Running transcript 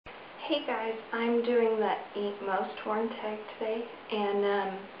Hey guys, I'm doing the 8 most worn tag today,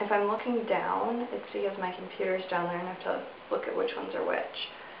 and if I'm looking down, it's because my computer's down there and I have to look at which ones are which.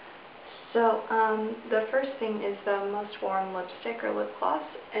 So, the first thing is the most worn lipstick or lip gloss,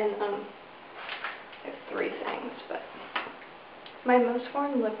 and I have 3 things, but my most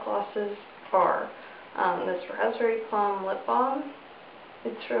worn lip glosses are this Raspberry Plum Lip Balm.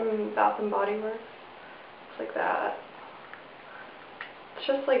 It's from Bath & Body Works. Looks like that. It's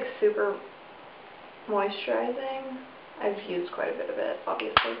just like super moisturizing. I've used quite a bit of it,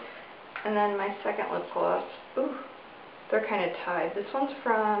 obviously. And then my second lip gloss, ooh, they're kind of tied. This one's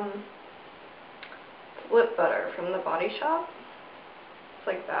from Lip Butter from The Body Shop. It's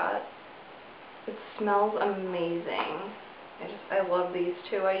like that. It smells amazing. I love these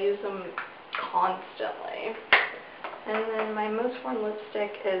two. I use them constantly. And then my most worn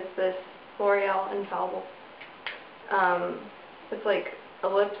lipstick is this L'Oreal Infallible. It's like a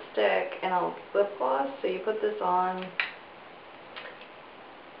lipstick and a lip gloss, so you put this on. It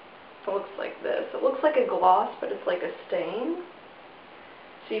looks like this. It looks like a gloss, but it's like a stain.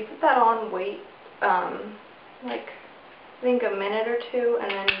 So you put that on, wait, like, I think a minute or two,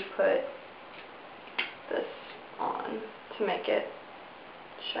 and then you put this on to make it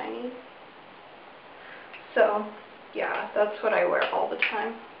shiny. So, yeah, that's what I wear all the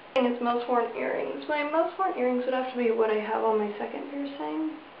time. It's most worn earrings. My most worn earrings would have to be what I have on my second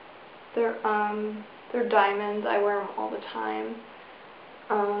piercing. They're diamonds. I wear them all the time.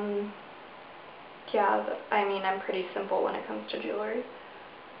 Yeah, I mean, I'm pretty simple when it comes to jewelry.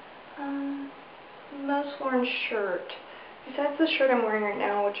 Most worn shirt. Besides the shirt I'm wearing right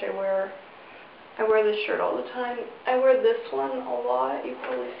now, which I wear this shirt all the time. I wear this one a lot. You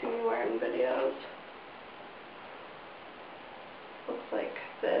probably see me wearing videos. Looks like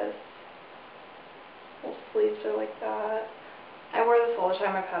this. Little sleeves are like that. I wear this all the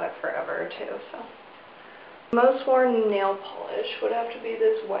time. I've had it forever too. So, most worn nail polish would have to be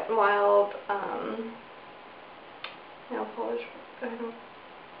this Wet n Wild nail polish. It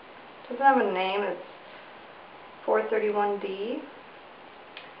doesn't have a name. It's 431D.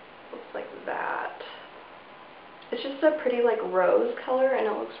 Looks like that. It's just a pretty like rose color, and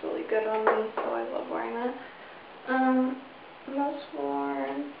it looks really good on me. So I love wearing that. Most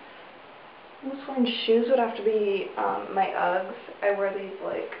worn shoes would have to be my Uggs. I wear these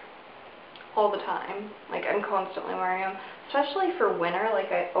like all the time. Like I'm constantly wearing them, especially for winter.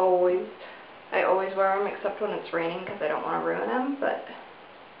 Like I always wear them, except when it's raining because I don't want to ruin them. But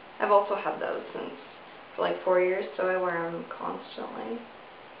I've also had those for like 4 years, so I wear them constantly.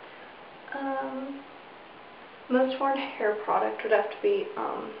 Most worn hair product would have to be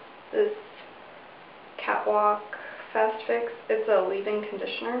this Catwalk Fast Fix. It's a leave-in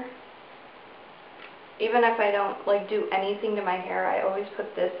conditioner. Even if I don't like do anything to my hair, I always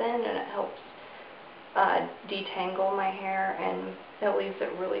put this in, and it helps detangle my hair, and it leaves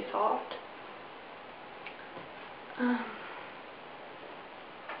it really soft.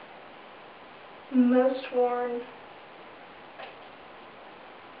 Most worn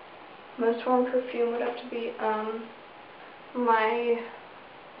perfume would have to be my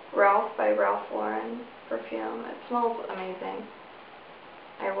Ralph by Ralph Lauren perfume. It smells amazing.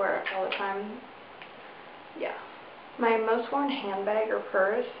 I wear it all the time. Yeah. My most worn handbag or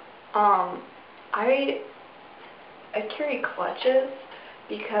purse, I carry clutches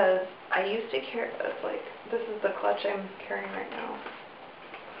because I used to carry, this is the clutch I'm carrying right now.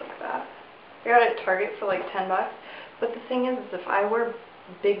 Like that. I got it at Target for like $10, but the thing is if I wear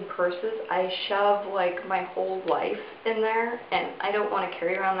big purses, I shove like my whole life in there, and I don't want to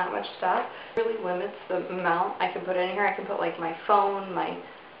carry around that much stuff. It really limits the amount I can put in here. I can put like my phone, my,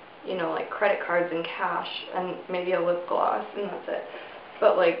 you know, like credit cards and cash, and maybe a lip gloss, and that's it.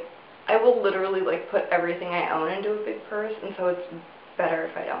 But like, I will literally like put everything I own into a big purse, and so it's better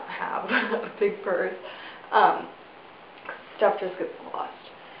if I don't have a big purse. Stuff just gets lost.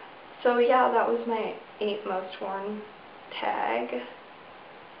 So yeah, that was my 8 most worn tag.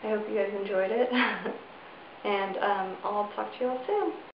 I hope you guys enjoyed it, and I'll talk to you all soon.